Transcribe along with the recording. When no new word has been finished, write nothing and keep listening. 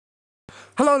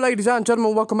Hello ladies and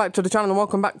gentlemen, welcome back to the channel and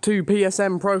welcome back to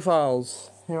PSM Profiles.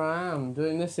 Here I am,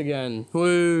 doing this again.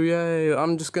 Woo, yay.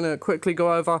 I'm just going to quickly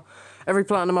go over every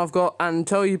platinum I've got and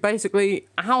tell you basically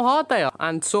how hard they are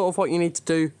and sort of what you need to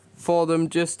do for them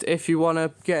just if you want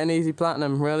to get an easy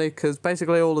platinum, really, because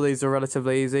basically all of these are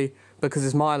relatively easy because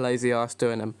it's my lazy ass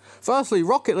doing them. Firstly,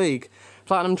 Rocket League.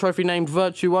 Platinum trophy named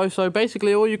Virtuoso.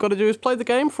 Basically all you've got to do is play the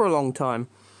game for a long time.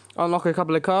 Unlock a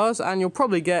couple of cars and you'll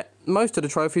probably get most of the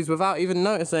trophies without even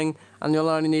noticing, and you'll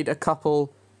only need a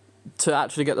couple to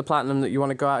actually get the platinum that you want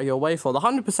to go out of your way for. The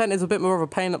 100% is a bit more of a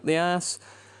pain up the ass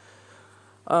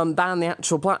than the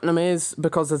actual platinum is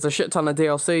because there's a shit ton of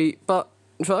DLC, but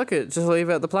fuck it, just leave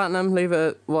it at the platinum, leave it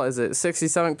at, what is it,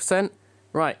 67%?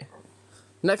 Right.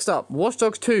 Next up, Watch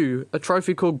Dogs 2, a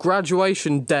trophy called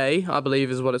Graduation Day, I believe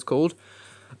is what it's called.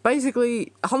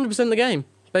 Basically, 100% the game.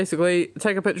 Basically,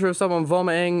 take a picture of someone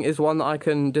vomiting is one that I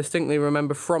can distinctly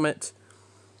remember from it.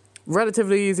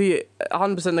 Relatively easy,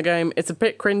 100% the game. It's a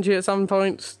bit cringy at some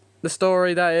points, the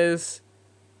story that is.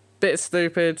 Bit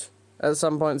stupid at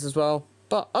some points as well.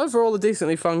 But overall, a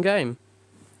decently fun game.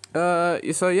 So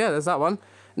yeah, there's that one.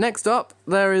 Next up,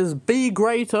 there is Be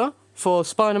Greater for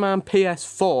Spider-Man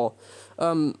PS4.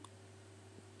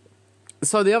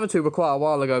 So the other two were quite a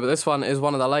while ago, but this one is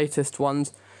one of the latest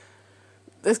ones.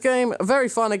 This game, very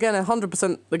fun, again,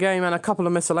 100% the game and a couple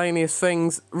of miscellaneous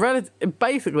things.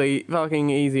 Basically,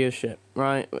 fucking easy as shit,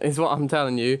 right, is what I'm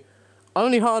telling you.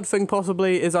 Only hard thing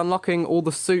possibly is unlocking all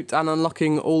the suit and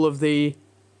unlocking all of the,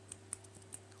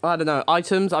 I don't know,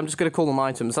 items. I'm just going to call them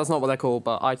items. That's not what they're called,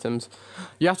 but items.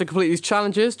 You have to complete these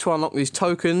challenges to unlock these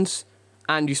tokens,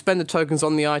 and you spend the tokens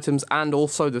on the items and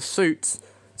also the suits.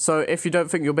 So if you don't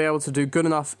think you'll be able to do good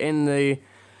enough in the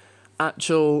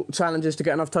actual challenges to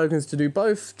get enough tokens to do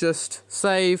both, just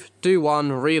save, do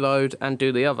one, reload, and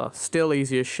do the other. Still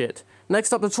easy as shit.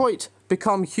 Next up, Detroit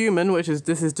Become Human,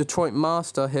 this is Detroit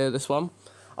Master here, this one.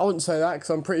 I wouldn't say that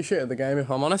because I'm pretty shit at the game, if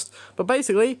I'm honest. But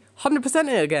basically,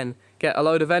 100% it again. Get a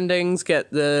load of endings,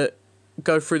 go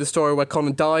through the story where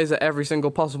Connor dies at every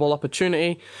single possible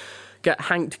opportunity, get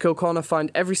Hank to kill Connor, find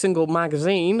every single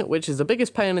magazine, which is the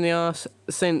biggest pain in the ass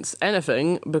since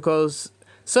anything, because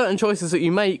certain choices that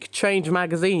you make change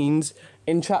magazines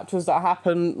in chapters that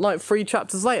happen like 3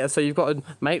 chapters later. So you've got to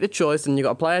make the choice and you've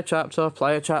got to play a chapter,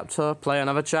 play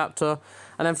another chapter,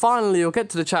 and then finally you'll get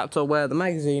to the chapter where the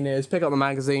magazine is, pick up the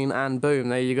magazine, and boom,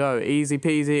 there you go. Easy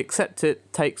peasy, except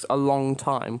it takes a long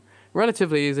time.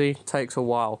 Relatively easy, takes a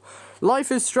while.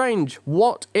 Life is Strange.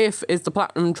 What If is the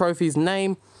Platinum Trophy's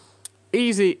name.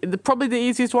 Easy, probably the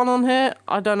easiest one on here.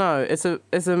 I don't know. It's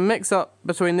a mix-up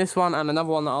between this one and another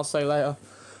one that I'll say later.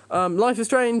 Life is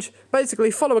Strange.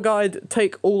 Basically, follow a guide,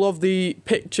 take all of the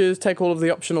pictures, take all of the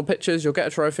optional pictures. You'll get a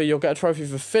trophy. You'll get a trophy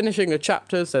for finishing a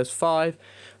chapter. So there's 5.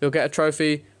 You'll get a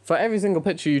trophy for every single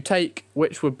picture you take,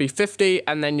 which would be 50,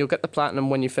 and then you'll get the platinum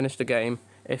when you finish the game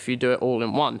if you do it all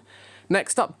in one.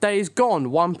 Next up, Days Gone.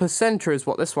 1%er is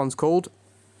what this one's called.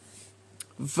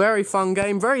 Very fun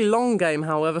game, very long game,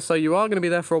 however, so you are going to be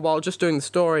there for a while just doing the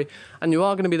story, and you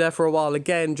are going to be there for a while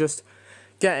again just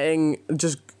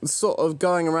sort of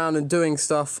going around and doing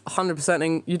stuff,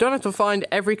 100%ing. You don't have to find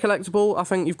every collectible. I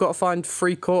think you've got to find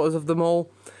 3/4 of them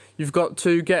all. You've got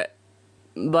to get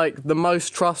like the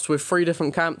most trust with 3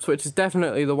 different camps, which is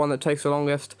definitely the one that takes the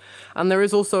longest, and there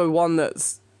is also one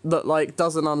that like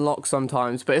doesn't unlock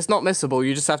sometimes, but it's not missable.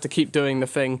 You just have to keep doing the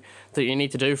thing that you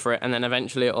need to do for it, and then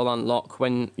eventually it'll unlock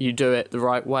when you do it the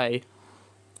right way.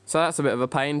 So that's a bit of a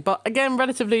pain, but again,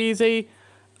 relatively easy.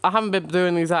 I haven't been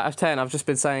doing these out of 10, I've just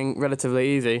been saying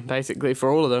relatively easy, basically, for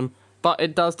all of them. But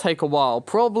it does take a while,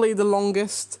 probably the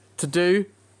longest to do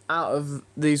out of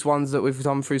these ones that we've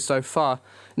gone through so far.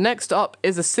 Next up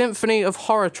is a Symphony of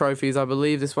Horror trophies, I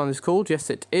believe this one is called.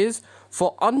 Yes, it is,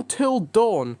 for Until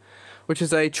Dawn, which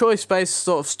is a choice-based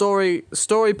sort of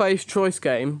story-based choice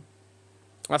game.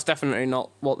 That's definitely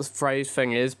not what the phrase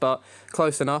thing is, but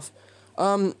close enough.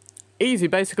 Easy,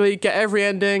 basically. Get every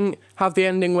ending, have the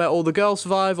ending where all the girls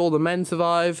survive, all the men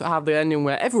survive, have the ending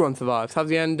where everyone survives, have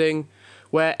the ending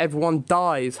where everyone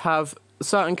dies, have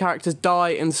certain characters die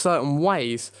in certain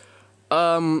ways,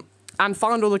 and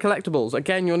find all the collectibles.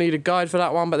 Again, you'll need a guide for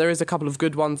that one, but there is a couple of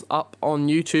good ones up on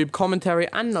YouTube, commentary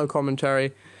and no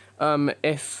commentary,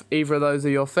 if either of those are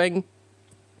your thing.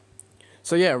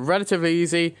 So yeah, relatively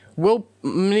easy. We'll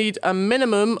need a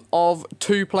minimum of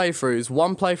 2 playthroughs.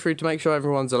 1 playthrough to make sure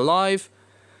everyone's alive,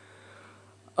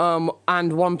 and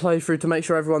 1 playthrough to make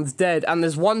sure everyone's dead. And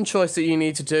there's one choice that you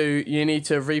need to do. You need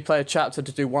to replay a chapter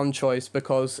to do one choice,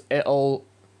 because it'll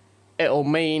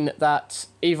mean that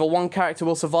either one character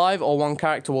will survive or one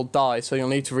character will die. So you'll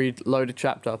need to reload a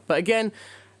chapter. But again,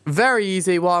 Very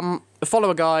easy one.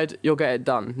 Follow a guide, you'll get it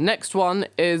done. Next one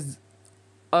is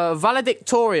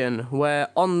Valedictorian, where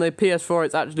on the PS4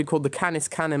 it's actually called the Canis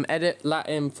Canem Edit,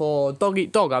 Latin for dog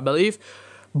eat dog, I believe.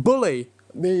 Bully,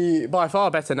 the by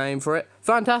far better name for it.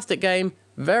 Fantastic game,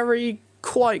 very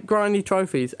quite grindy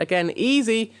trophies. Again,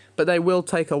 easy, but they will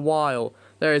take a while.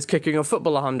 There is kicking a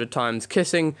football 100 times,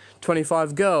 kissing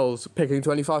 25 girls, picking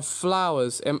 25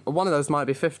 flowers. One of those might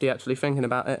be 50, actually, thinking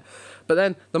about it. But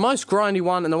then, the most grindy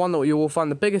one, and the one that you will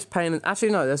find the biggest pain in... Actually,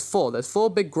 no, there's four. There's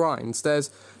four big grinds. There's,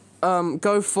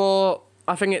 go for,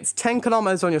 I think it's 10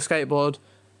 kilometers on your skateboard,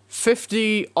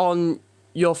 50 on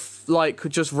your,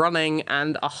 just running,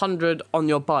 and 100 on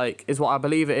your bike, is what I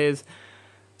believe it is.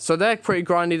 So they're pretty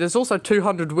grindy. There's also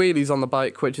 200 wheelies on the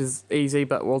bike, which is easy,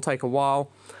 but will take a while.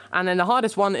 And then the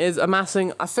hardest one is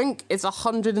amassing, I think it's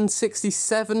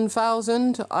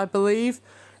 167,000, I believe,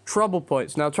 trouble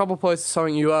points. Now, trouble points is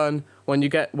something you earn when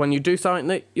you do something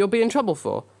that you'll be in trouble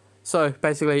for. So,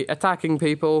 basically, attacking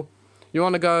people. You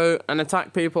want to go and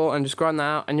attack people and just grind that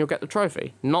out, and you'll get the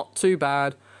trophy. Not too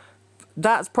bad.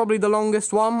 That's probably the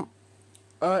longest one.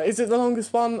 Is it the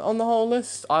longest one on the whole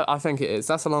list? I think it is.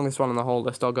 That's the longest one on the whole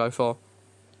list I'll go for.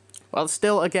 Well,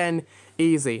 still, again,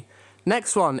 easy.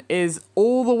 Next one is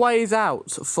All the Ways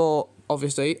Out for,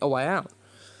 obviously, A Way Out.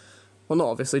 Well, not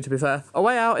obviously, to be fair. A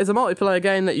Way Out is a multiplayer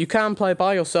game that you can play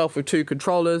by yourself with 2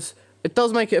 controllers. It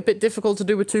does make it a bit difficult to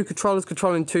do with 2 controllers,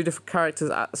 controlling 2 different characters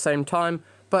at the same time.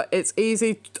 But it's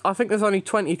easy. I think there's only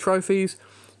 20 trophies.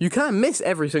 You can miss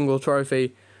every single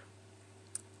trophy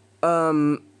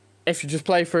if you just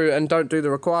play through and don't do the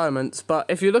requirements. But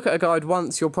if you look at a guide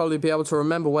once, you'll probably be able to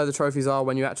remember where the trophies are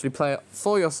when you actually play it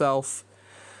for yourself.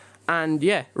 And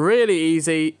yeah, really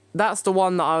easy. That's the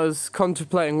one that I was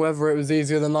contemplating whether it was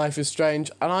easier than Life is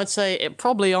Strange. And I'd say it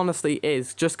probably honestly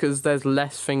is, just because there's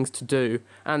less things to do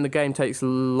and the game takes a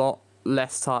lot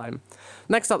less time.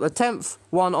 Next up, the 10th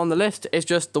one on the list is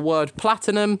just the word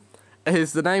Platinum.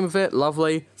 Is the name of it,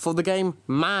 lovely, for the game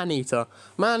Maneater.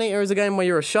 Maneater is a game where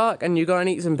you're a shark and you go and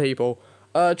eat some people.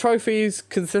 Trophies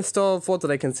consist of, what do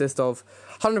they consist of?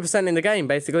 100% in the game,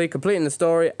 basically, completing the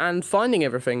story and finding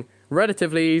everything.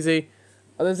 Relatively easy.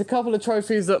 There's a couple of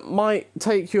trophies that might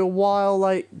take you a while,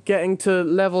 like getting to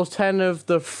level 10 of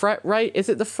the threat rate. Is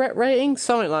it the threat rating?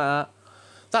 Something like that.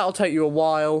 That'll take you a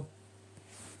while,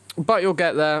 but you'll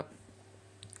get there.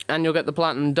 And you'll get the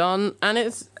platinum done, and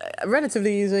it's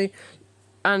relatively easy.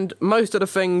 And most of the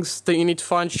things that you need to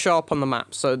find show up on the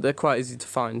map, so they're quite easy to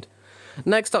find.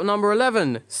 Next up, number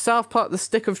 11, South Park The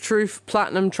Stick of Truth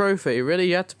Platinum Trophy. Really,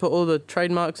 you had to put all the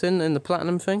trademarks in the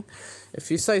platinum thing?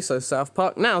 If you say so, South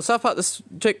Park. Now, South Park The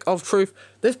Stick of Truth,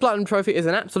 this platinum trophy is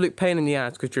an absolute pain in the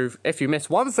ass, because if you miss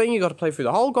one thing, you've got to play through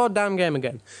the whole goddamn game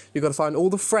again. You've got to find all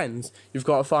the friends. You've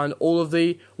got to find all of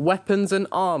the weapons and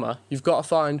armor. You've got to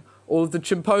find all of the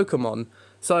Chimpokemon.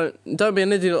 So don't be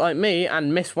an idiot like me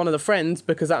and miss one of the friends,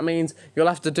 because that means you'll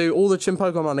have to do all the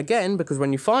Chimpokemon again, because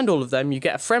when you find all of them, you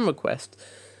get a friend request.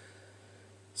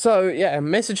 So, yeah,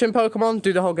 miss a Chimpokemon,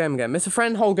 do the whole game again. Miss a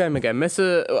friend, whole game again. Miss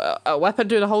a weapon,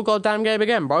 do the whole goddamn game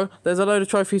again, bro. There's a load of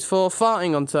trophies for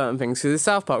farting on certain things. So there's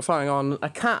South Park, farting on a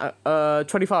cat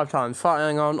 25 times,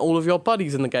 farting on all of your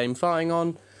buddies in the game, farting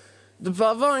on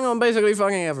basically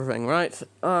fucking everything, right?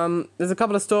 There's a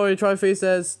couple of story trophies.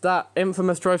 There's that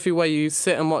infamous trophy where you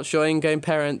sit and watch your in-game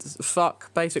parents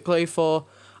fuck, basically, for...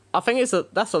 I think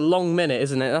that's a long minute,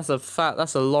 isn't it?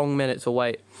 That's a long minute to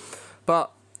wait.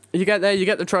 But you get there, you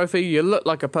get the trophy, you look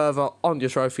like a pervert on your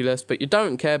trophy list, but you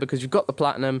don't care because you've got the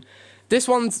platinum. This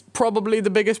one's probably the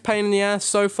biggest pain in the ass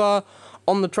so far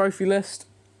on the trophy list,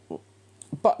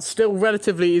 but still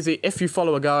relatively easy if you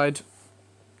follow a guide.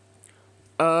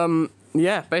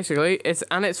 Yeah, basically,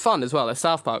 it's fun as well. It's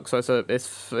South Park, so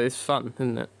it's fun,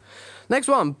 isn't it? Next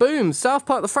one, boom, South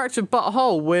Park The Fractured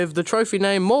Butthole with the trophy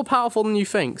name More Powerful Than You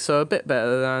Think, so a bit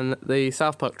better than the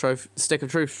South Park Stick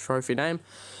of Truth trophy name.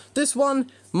 This one,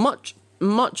 much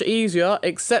easier,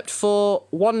 except for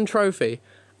one trophy.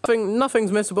 I think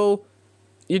nothing's missable.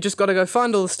 You just got to go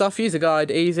find all the stuff, use a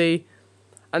guide, easy.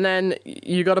 And then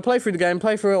you got to play through the game,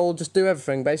 play through it all, just do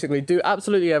everything, basically. Do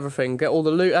absolutely everything. Get all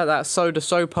the loot at that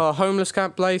Sopa homeless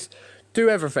camp place. Do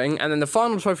everything. And then the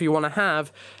final trophy you want to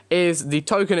have is the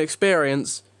token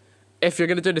experience. If you're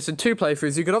going to do this in 2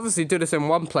 playthroughs, you could obviously do this in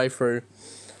 1 playthrough.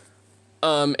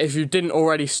 If you didn't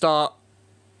already start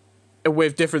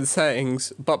with different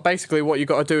settings. But basically what you've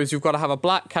got to do is you've got to have a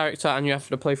black character and you have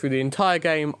to play through the entire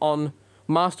game on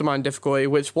Mastermind difficulty,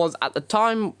 which was at the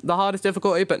time the hardest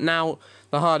difficulty, but now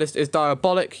the hardest is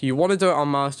Diabolic. You want to do it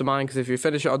on Mastermind, because if you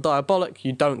finish it on Diabolic,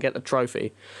 you don't get the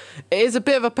trophy. It is a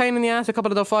bit of a pain in the ass. A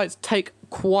couple of the fights take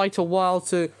quite a while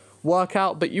to work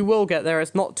out, but you will get there.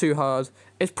 It's not too hard.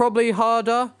 It's probably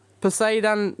harder, per se,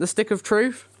 than the Stick of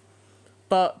Truth,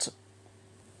 but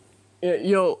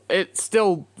it's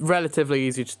still relatively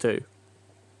easy to do.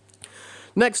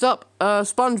 Next up,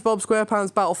 SpongeBob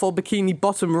SquarePants Battle for Bikini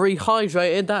Bottom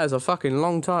Rehydrated. That is a fucking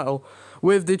long title.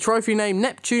 With the trophy name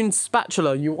Neptune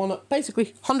Spatula. You want to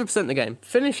basically 100% the game.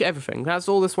 Finish everything. That's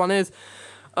all this one is.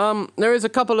 There is a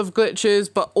couple of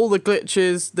glitches, but all the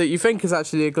glitches that you think is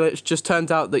actually a glitch just turns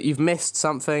out that you've missed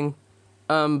something.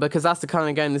 Because that's the kind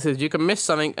of game this is. You can miss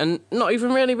something and not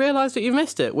even really realise that you've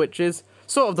missed it, which is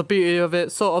sort of the beauty of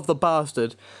it, sort of the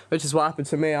bastard. Which is what happened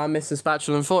to me. I missed the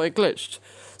spatula and thought it glitched.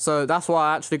 So that's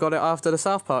why I actually got it after the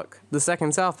South Park. The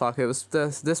second South Park. It was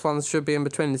this one should be in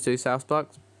between the two South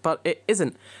Parks, but it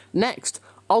isn't. Next,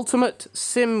 Ultimate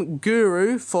Sim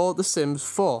Guru for The Sims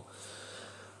 4.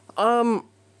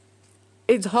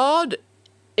 It's hard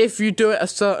if you do it a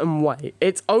certain way.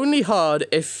 It's only hard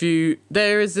if you...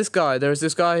 There is this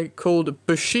guy called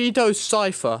Bushido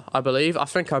Cypher, I believe. I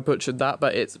think I butchered that,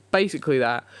 but it's basically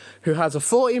that. Who has a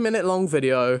 40-minute long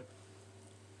video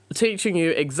teaching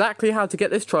you exactly how to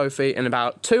get this trophy in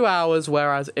about 2 hours,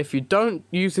 whereas if you don't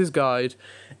use his guide,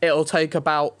 it'll take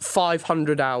about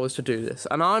 500 hours to do this.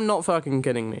 And I'm not fucking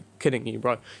kidding you,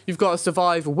 bro. You've got to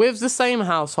survive with the same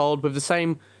household, with the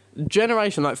same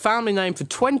generation, like family name for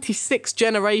 26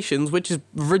 generations, which is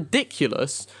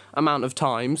ridiculous amount of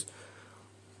times.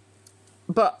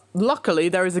 But luckily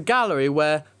there is a gallery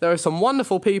where there are some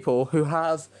wonderful people who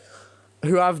have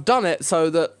done it so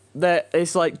that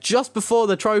it's like just before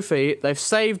the trophy, they've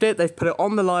saved it, they've put it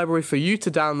on the library for you to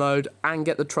download and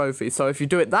get the trophy. So if you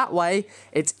do it that way,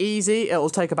 it's easy. It'll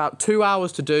take about 2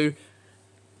 hours to do.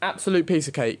 Absolute piece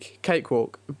of cake.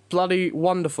 Cakewalk. Bloody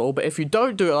wonderful. But if you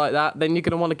don't do it like that, then you're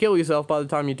going to want to kill yourself by the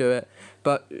time you do it.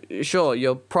 But sure,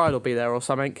 your pride will be there or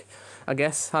something, I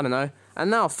guess. I don't know.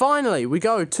 And now, finally, we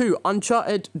go to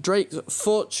Uncharted Drake's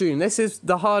Fortune. This is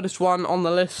the hardest one on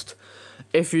the list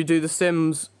if you do the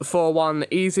Sims 4 one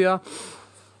easier.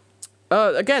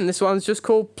 Again, this one's just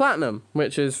called Platinum,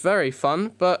 which is very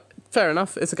fun, but fair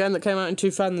enough. It's a game that came out in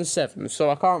 2007,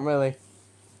 so I can't really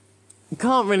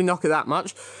knock it that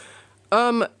much.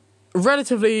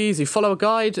 Relatively easy. Follow a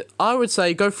guide. I would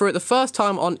say go through it the first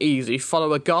time on easy.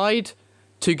 Follow a guide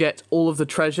to get all of the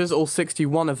treasures, all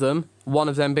 61 of them. One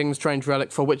of them being the Strange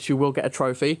Relic, for which you will get a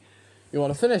trophy. You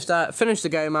want to finish that, finish the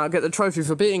game out, get the trophy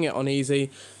for beating it on easy.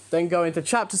 Then go into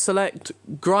Chapter Select,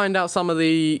 grind out some of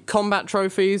the combat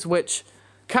trophies, which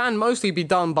can mostly be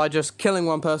done by just killing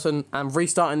one person and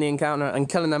restarting the encounter and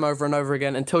killing them over and over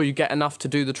again until you get enough to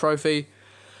do the trophy.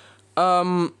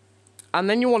 And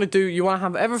then you want to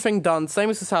have everything done, same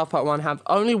as the South Park one, have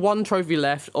only one trophy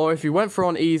left, or if you went for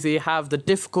on easy, have the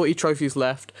difficulty trophies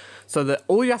left, so that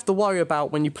all you have to worry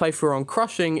about when you play through on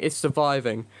Crushing is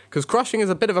surviving, because Crushing is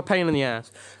a bit of a pain in the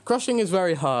ass. Crushing is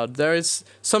very hard. There is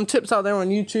some tips out there on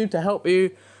YouTube to help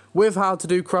you with how to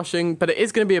do Crushing, but it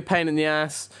is going to be a pain in the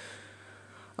ass.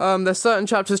 There's certain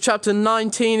chapters. Chapter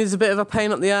 19 is a bit of a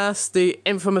pain up the ass. The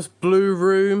infamous blue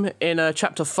room in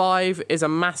Chapter 5 is a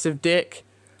massive dick.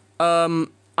 I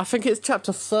think it's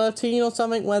Chapter 13 or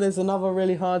something where there's another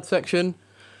really hard section.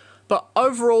 But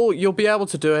overall, you'll be able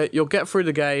to do it. You'll get through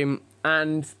the game,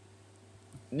 and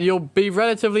you'll be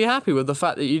relatively happy with the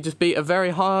fact that you just beat a very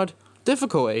hard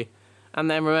difficulty. And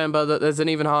then remember that there's an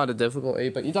even harder difficulty,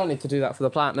 but you don't need to do that for the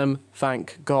Platinum,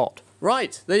 thank God.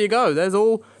 Right, there you go. There's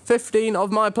all 15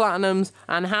 of my Platinums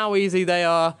and how easy they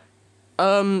are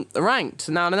ranked.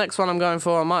 Now, the next one I'm going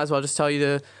for, I might as well just tell you,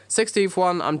 the 16th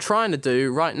one I'm trying to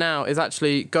do right now is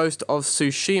actually Ghost of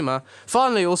Tsushima.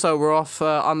 Finally, also, we're off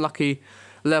unlucky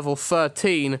level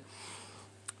 13.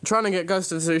 Trying to get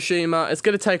Ghost of Tsushima. It's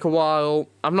going to take a while.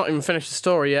 I've not even finished the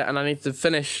story yet, and I need to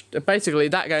finish... Basically,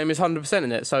 that game is 100%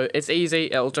 in it, so it's easy.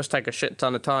 It'll just take a shit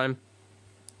ton of time.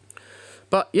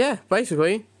 But, yeah,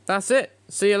 basically, that's it.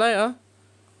 See you later.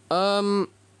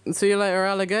 See you later,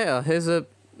 alligator. Here's a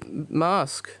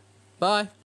mask. Bye.